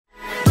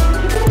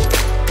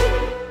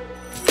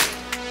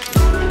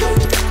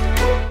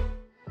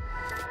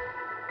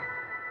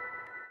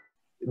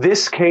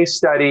This case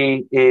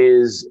study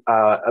is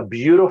a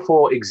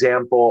beautiful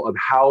example of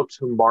how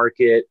to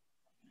market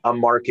a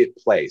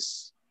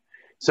marketplace.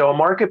 So a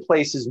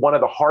marketplace is one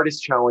of the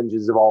hardest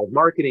challenges of all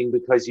marketing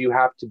because you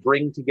have to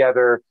bring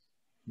together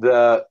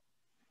the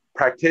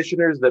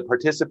practitioners, the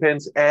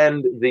participants,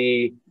 and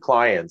the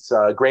clients.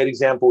 A great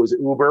example is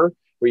Uber,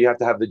 where you have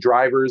to have the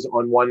drivers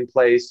on one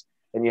place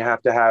and you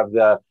have to have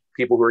the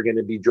people who are going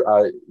to be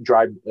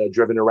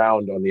driven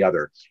around on the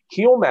other.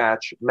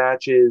 HealMatch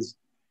matches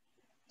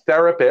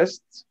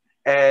therapists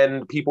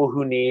and people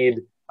who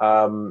need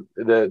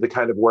the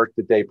kind of work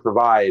that they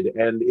provide.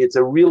 And it's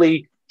a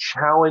really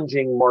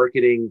challenging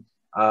marketing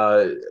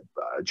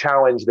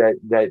challenge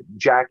that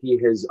Jackie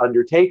has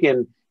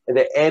undertaken and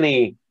that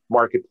any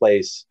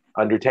marketplace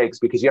undertakes,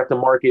 because you have to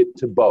market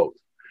to both.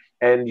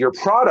 And your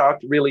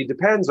product really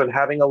depends on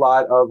having a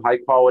lot of high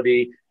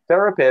quality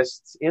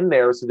therapists in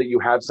there so that you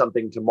have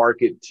something to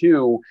market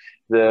to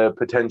the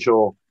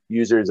potential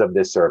users of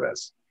this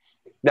service.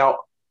 Now,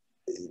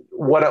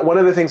 one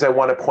of the things I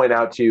want to point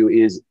out to you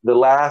is the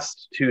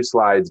last two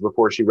slides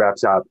before she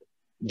wraps up.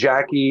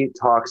 Jackie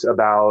talks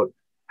about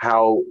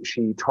how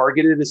she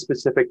targeted a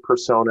specific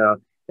persona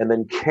and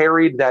then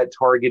carried that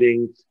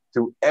targeting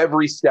through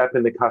every step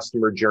in the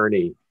customer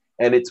journey.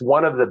 And it's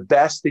one of the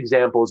best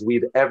examples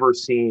we've ever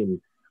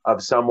seen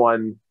of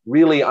someone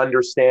really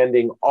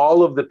understanding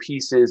all of the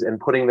pieces and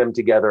putting them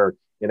together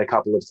in a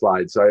couple of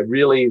slides. So I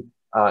really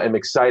am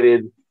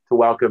excited to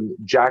welcome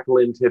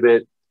Jacqueline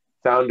Tibbett,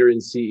 founder and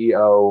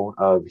CEO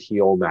of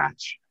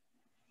HealMatch.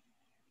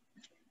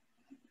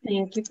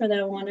 Thank you for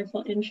that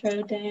wonderful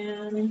intro,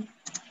 Dan.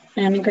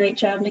 And a great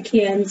job,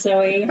 Nakia and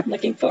Zoe.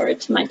 Looking forward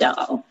to my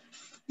doll.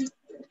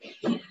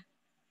 All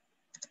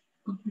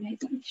right,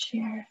 let me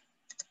share.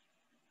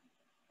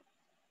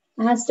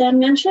 As Dan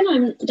mentioned,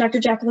 I'm Dr.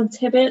 Jacqueline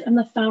Tibbett. I'm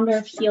the founder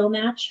of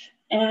HealMatch.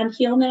 And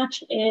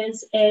HealMatch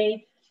is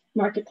a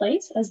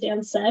marketplace, as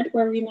Dan said,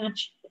 where we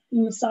match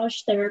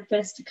massage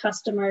therapists to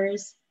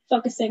customers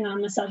focusing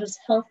on massages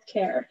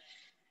healthcare.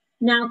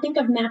 Now think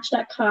of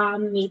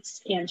Match.com meets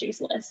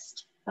Angie's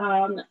List.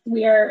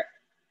 We are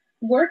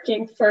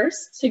working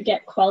first to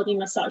get quality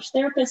massage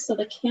therapists. So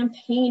the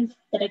campaign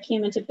that I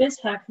came into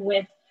BizHack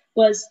with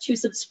was to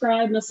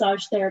subscribe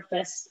massage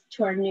therapists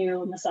to our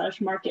new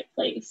massage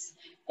marketplace.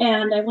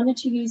 And I wanted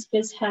to use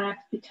BizHack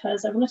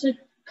because I wanted to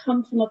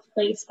come from a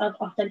place of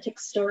authentic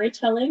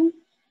storytelling.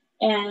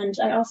 And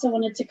I also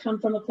wanted to come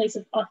from a place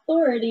of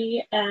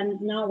authority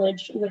and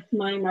knowledge with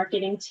my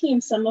marketing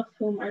team, some of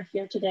whom are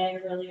here today.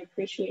 I really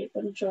appreciate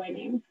them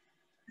joining.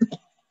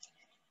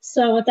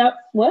 So without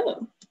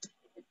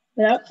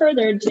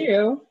further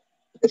ado,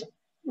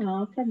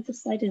 oh, the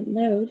slide didn't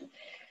load.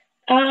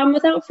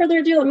 Without further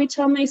ado, let me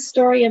tell my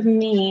story of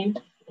me.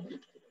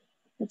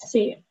 Let's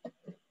see.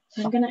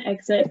 I'm going to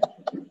exit.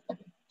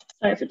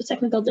 Sorry for the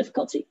technical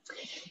difficulty.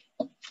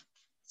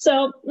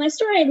 So my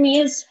story of me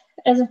is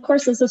of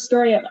course, is the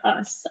story of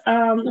us.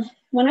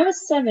 When I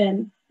was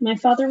 7, my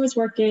father was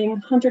working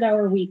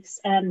 100-hour weeks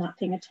and not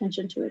paying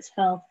attention to his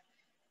health.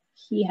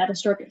 He had a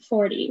stroke at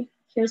 40.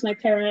 Here's my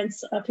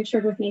parents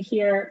pictured with me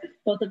here.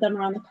 Both of them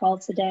are on the call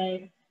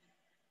today.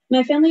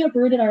 My family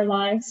uprooted our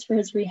lives for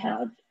his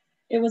rehab.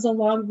 It was a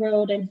long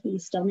road and he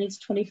still needs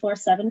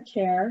 24/7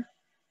 care.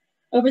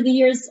 Over the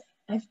years,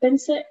 I've been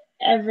to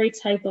every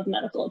type of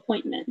medical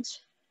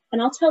appointment.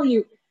 And I'll tell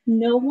you,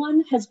 no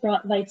one has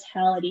brought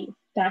vitality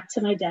back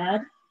to my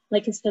dad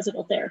like his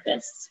physical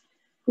therapists,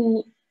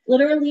 who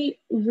literally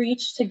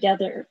reached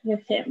together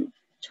with him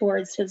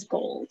towards his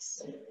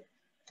goals.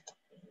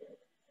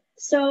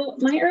 So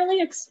my early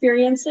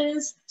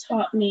experiences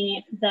taught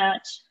me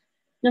that,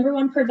 number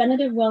one,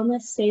 preventative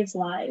wellness saves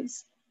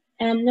lives.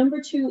 And number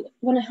two,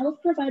 when a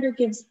health provider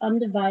gives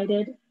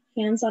undivided,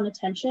 hands-on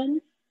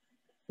attention,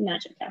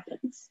 magic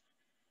happens.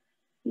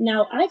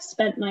 Now, I've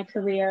spent my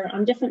career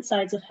on different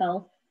sides of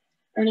health,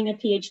 earning a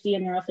PhD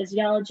in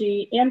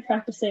neurophysiology and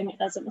practicing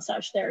as a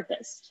massage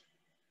therapist.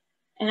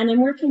 And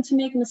I'm working to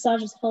make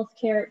massages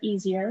healthcare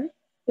easier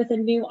with a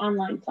new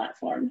online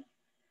platform.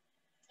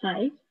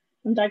 Hi,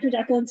 I'm Dr.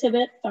 Jacqueline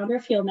Tibbett, founder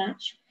of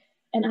HealMatch,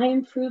 and I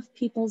improve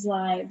people's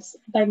lives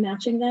by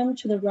matching them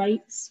to the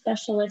right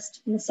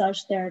specialist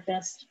massage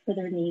therapist for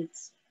their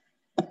needs.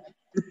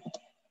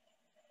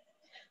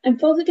 I'm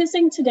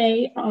focusing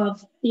today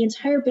of the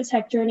entire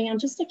BizHack journey on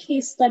just a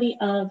case study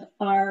of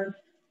our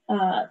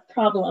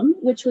problem,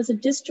 which was a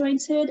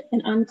disjointed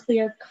and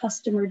unclear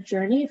customer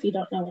journey. If you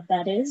don't know what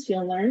that is,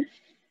 you'll learn.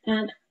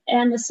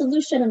 And the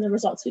solution and the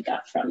results we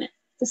got from it.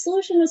 The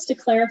solution was to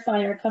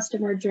clarify our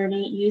customer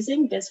journey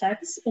using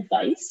BizHack's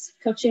advice,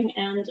 coaching,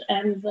 and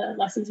the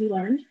lessons we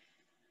learned.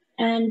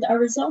 And our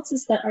results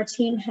is that our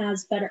team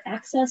has better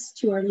access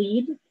to our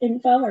lead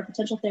info, our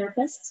potential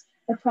therapists.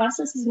 Our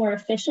process is more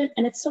efficient,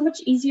 and it's so much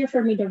easier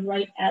for me to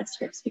write ad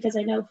scripts because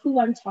I know who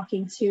I'm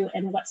talking to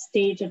and what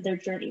stage of their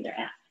journey they're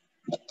at.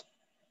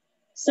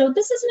 So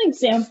this is an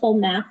example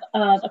map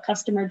of a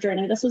customer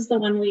journey. This was the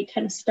one we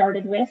kind of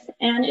started with,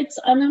 and it's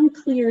an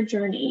unclear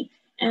journey.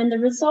 And the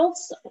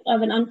results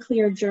of an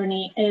unclear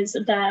journey is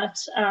that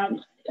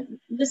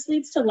this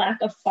leads to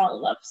lack of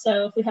follow-up.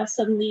 So if we have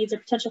some leads or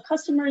potential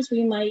customers,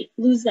 we might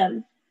lose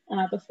them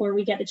before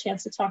we get a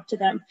chance to talk to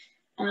them.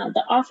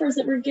 The offers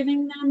that we're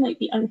giving them might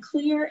be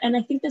unclear, and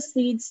I think this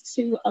leads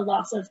to a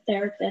loss of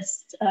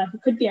therapists who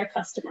could be our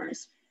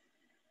customers.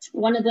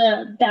 One of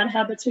the bad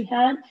habits we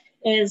had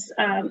is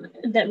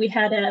that we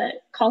had a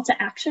call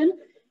to action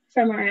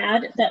from our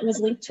ad that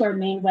was linked to our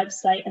main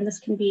website, and this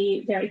can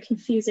be very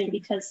confusing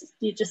because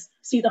you just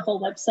see the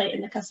whole website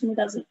and the customer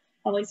doesn't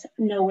always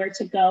know where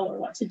to go or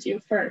what to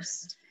do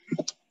first.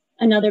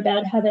 Another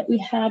bad habit we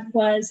had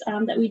was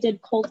that we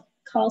did cold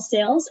call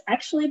sales.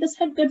 Actually, this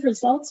had good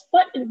results,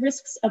 but it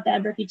risks a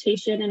bad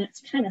reputation and it's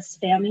kind of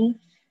spammy.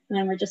 And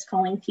then we're just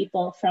calling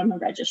people from a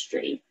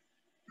registry.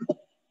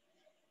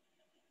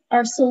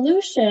 Our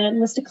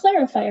solution was to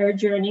clarify our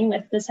journey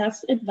with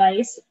BizHack's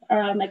advice.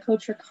 My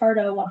coach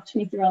Ricardo walked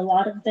me through a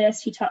lot of this.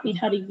 He taught me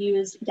how to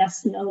use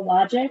yes/no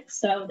logic.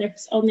 So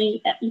there's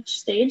only, at each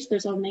stage,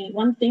 there's only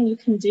one thing you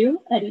can do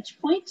at each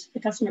point. The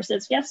customer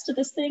says yes to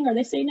this thing or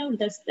they say no to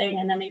this thing,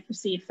 and then they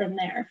proceed from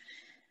there.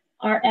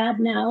 Our ad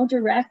now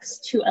directs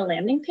to a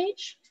landing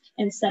page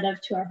instead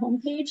of to our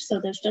homepage. So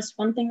there's just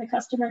one thing the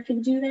customer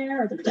can do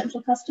there, or the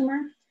potential customer.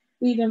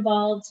 We've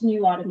involved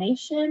new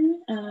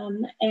automation,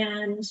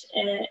 and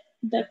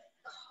the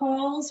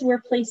calls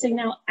we're placing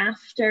now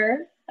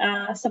after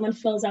someone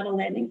fills out a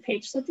landing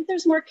page. So I think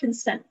there's more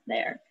consent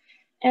there.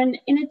 And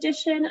in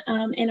addition,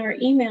 in our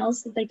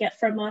emails that they get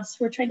from us,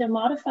 we're trying to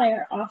modify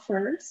our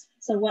offers.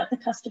 So what the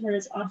customer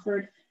is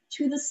offered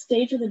to the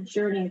stage of the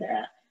journey they're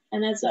at.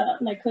 And as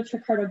my coach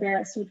Ricardo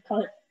Barris would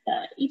call it,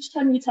 each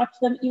time you talk to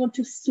them, you want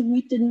to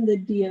sweeten the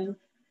deal.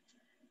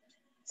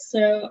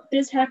 So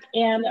BizHack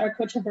and our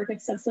coach have worked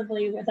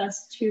extensively with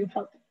us to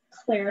help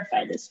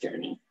clarify this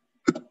journey.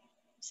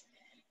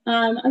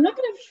 I'm not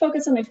going to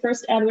focus on my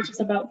first ad, which is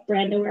about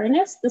brand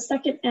awareness. The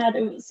second ad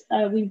was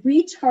we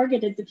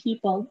retargeted the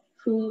people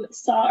who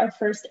saw our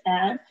first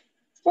ad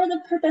for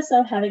the purpose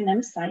of having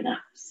them sign up.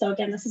 So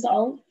again, this is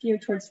all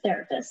geared towards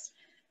therapists.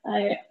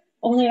 I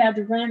only had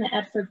to run the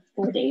ad for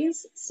 4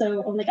 days,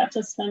 so only got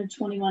to spend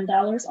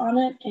 $21 on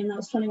it, and that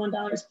was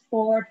 $21,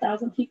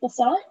 4,000 people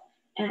saw it.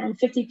 And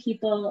 50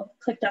 people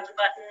clicked on the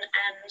button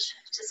and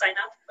to sign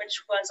up,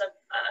 which was a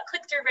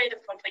click-through rate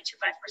of 1.25%.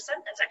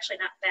 That's actually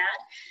not bad.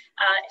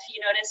 If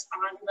you notice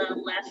on the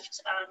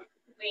left,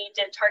 we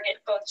did target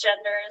both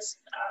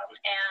genders,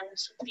 and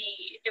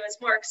it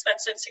was more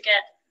expensive to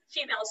get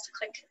females to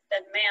click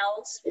than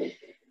males.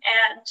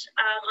 And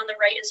on the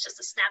right is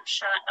just a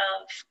snapshot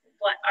of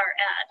what our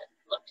ad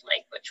looked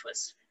like, which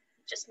was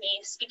just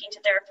me speaking to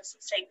therapists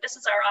and saying, this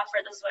is our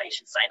offer, this is why you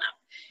should sign up.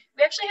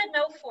 We actually had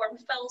no form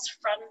fills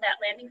from that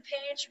landing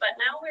page, but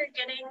now we're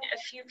getting a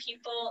few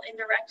people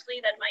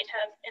indirectly that might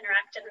have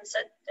interacted and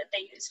said that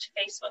they used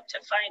Facebook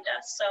to find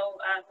us.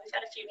 So we've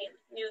had a few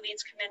new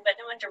leads come in, but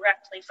no one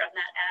directly from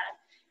that ad.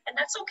 And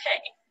that's okay.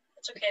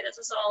 It's okay. This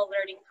is all a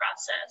learning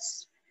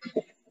process.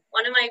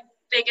 One of my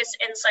biggest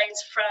insights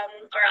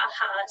or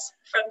ahas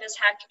from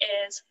BizHack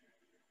is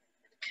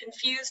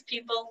confused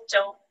people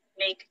don't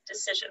make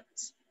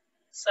decisions.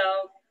 So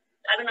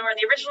I don't know where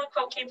the original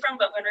quote came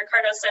from, but when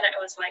Ricardo said it,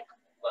 I was like,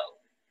 whoa.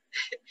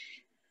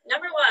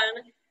 Number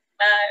one,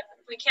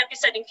 we can't be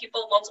sending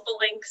people multiple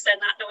links and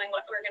not knowing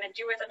what we're going to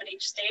do with them at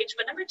each stage.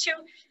 But number two,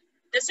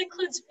 this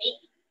includes me.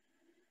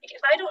 Like,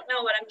 if I don't know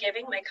what I'm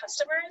giving my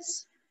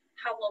customers,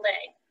 how will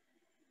they?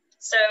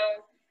 So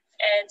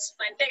it's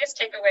my biggest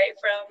takeaway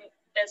from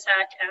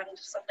BizHack and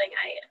something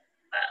I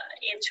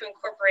aim to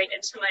incorporate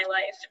into my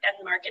life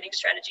and marketing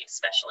strategy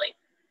especially.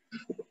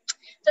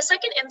 The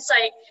second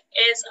insight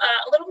is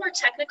a little more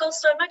technical,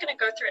 so I'm not going to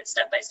go through it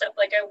step by step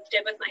like I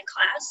did with my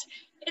class.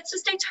 It's to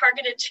stay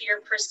targeted to your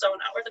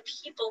persona or the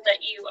people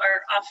that you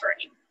are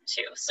offering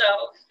to. So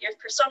your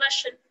persona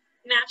should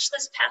match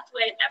this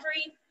pathway, and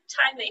every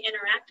time they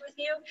interact with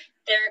you,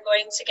 they're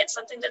going to get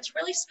something that's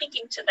really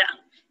speaking to them.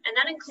 And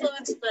that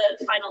includes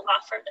the final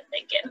offer that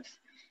they give.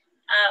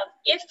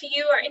 If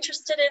you are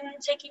interested in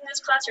taking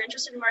this class or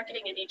interested in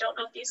marketing and you don't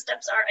know what these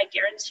steps are, I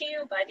guarantee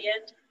you by the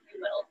end,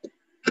 you will.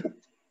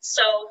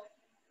 So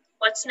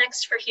what's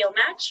next for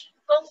HealMatch?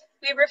 Well,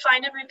 we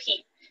refine and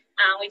repeat.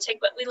 We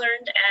take what we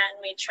learned and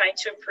we try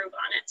to improve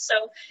on it.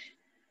 So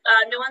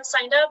no one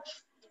signed up.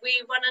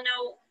 We want to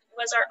know,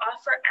 was our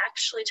offer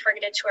actually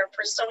targeted to our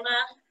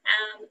persona?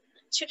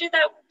 To do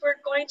that, we're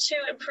going to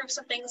improve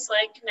some things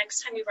like next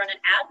time we run an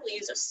ad, we'll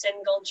use a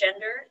single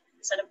gender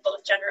instead of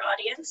both gender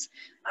audience,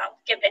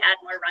 give the ad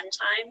more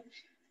runtime.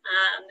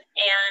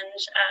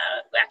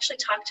 We actually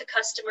talk to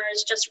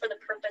customers just for the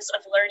purpose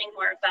of learning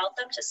more about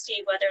them to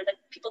see whether the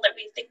people that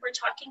we think we're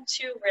talking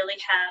to really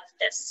have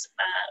this,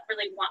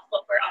 really want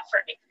what we're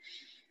offering.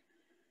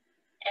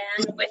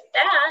 And with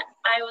that,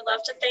 I would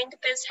love to thank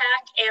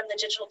BizHack and the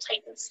Digital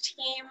Titans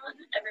team.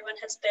 Everyone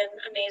has been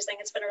amazing.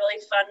 It's been a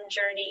really fun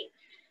journey.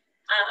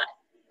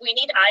 We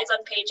need eyes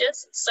on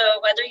pages. So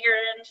whether you're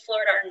in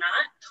Florida or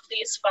not,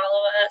 please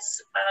follow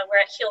us.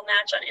 We're at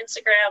HealMatch on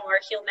Instagram or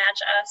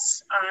HealMatch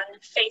us on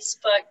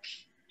Facebook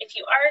if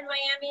you are in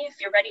Miami,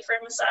 if you're ready for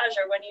a massage,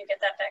 or when you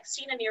get that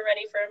vaccine and you're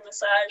ready for a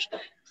massage,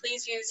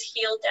 please use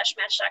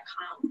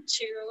heal-match.com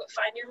to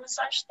find your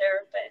massage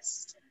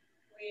therapist.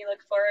 We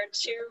look forward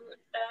to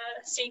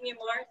seeing you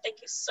more.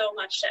 Thank you so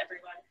much to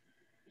everyone.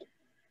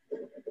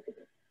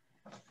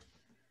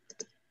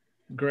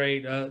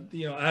 Great.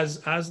 You know,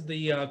 as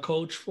the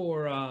coach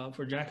for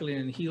Jacqueline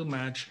and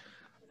HealMatch,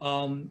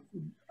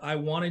 I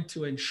wanted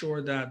to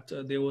ensure that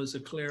there was a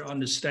clear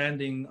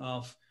understanding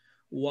of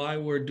why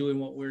we're doing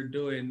what we're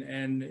doing.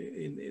 And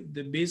in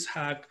the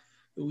BizHack,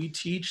 we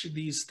teach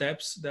these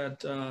steps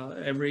that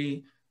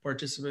every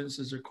participant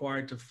is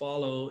required to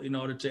follow in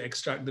order to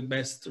extract the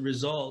best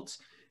results.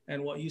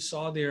 And what you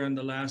saw there in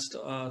the last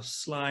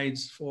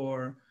slides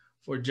for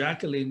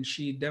Jacqueline,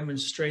 she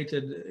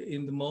demonstrated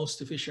in the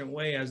most efficient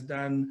way, as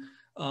Dan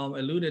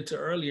alluded to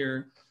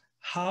earlier,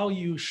 how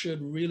you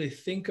should really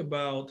think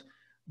about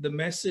the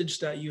message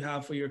that you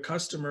have for your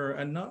customer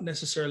and not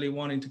necessarily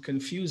wanting to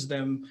confuse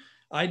them.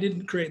 I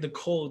didn't create the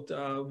quote,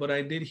 but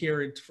I did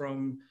hear it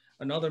from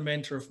another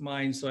mentor of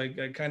mine, so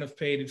I kind of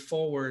paid it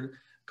forward.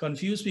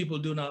 Confused people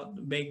do not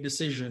make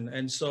decision.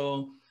 And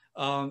so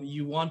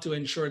you want to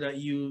ensure that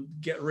you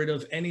get rid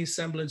of any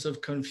semblance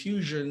of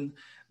confusion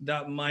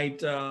that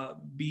might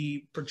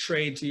be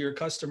portrayed to your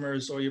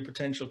customers or your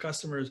potential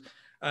customers,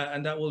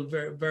 and that will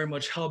very, very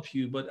much help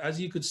you. But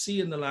as you could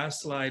see in the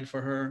last slide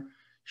for her,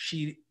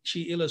 she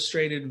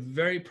illustrated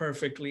very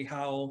perfectly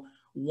how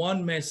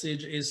one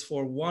message is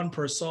for one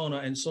persona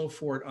and so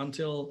forth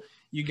until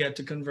you get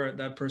to convert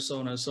that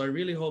persona. So I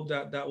really hope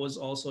that that was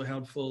also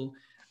helpful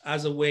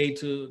as a way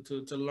to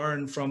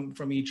learn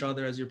from each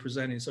other as you're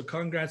presenting. So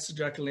congrats to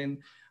Jacqueline.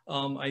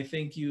 I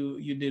think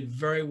you did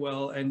very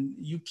well, and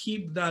you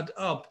keep that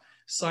up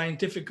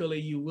scientifically,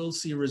 you will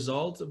see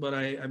results, but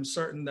I'm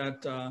certain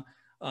that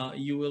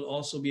you will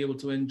also be able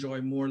to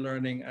enjoy more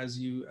learning as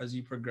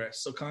you progress.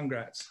 So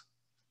congrats.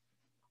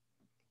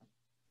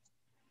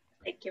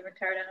 Thank you,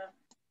 Ricardo.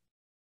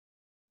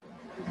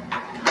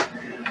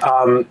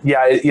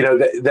 Yeah, you know,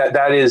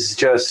 that is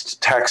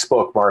just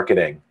textbook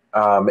marketing.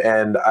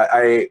 And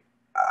I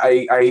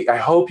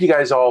hope you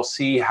guys all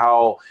see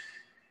how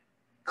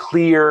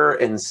clear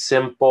and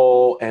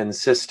simple and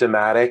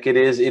systematic it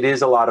is. It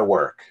is a lot of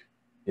work.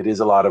 It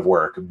is a lot of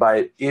work.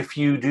 But if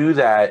you do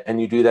that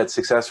and you do that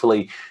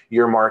successfully,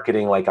 you're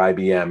marketing like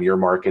IBM, you're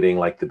marketing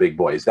like the big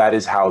boys. That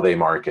is how they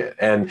market.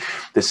 And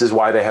this is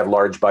why they have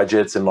large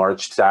budgets and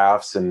large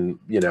staffs, and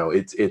you know,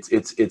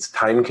 it's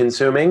time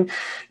consuming.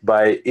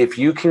 But if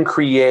you can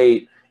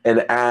create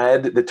an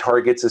ad that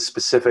targets a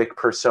specific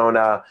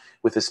persona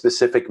with a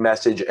specific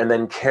message and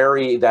then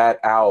carry that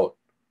out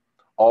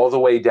all the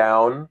way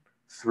down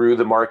through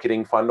the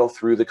marketing funnel,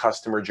 through the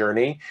customer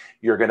journey,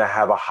 you're going to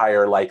have a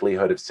higher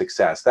likelihood of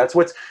success. That's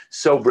what's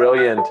so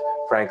brilliant,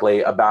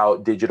 frankly,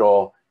 about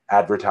digital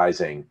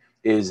advertising,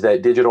 is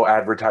that digital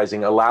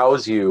advertising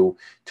allows you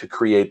to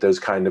create those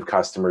kind of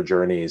customer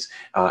journeys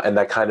and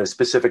that kind of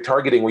specific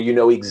targeting where you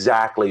know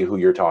exactly who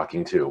you're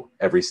talking to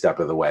every step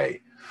of the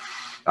way.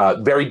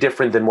 Very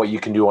different than what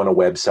you can do on a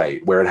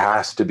website, where it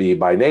has to be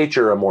by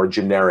nature a more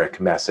generic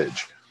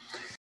message.